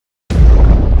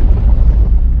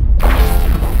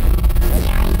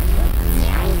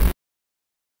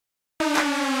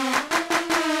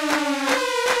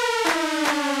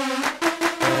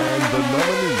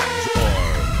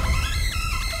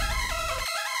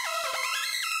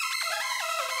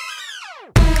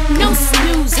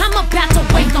about to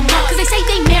wake them up. Cause they say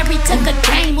they married to the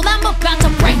game. Well, I'm about to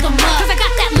break them up. Cause I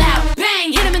got that loud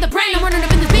bang, hit him in the brain. I'm running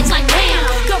up in this bitch like damn.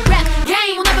 The rap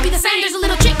game will never be the same. There's a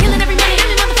little chick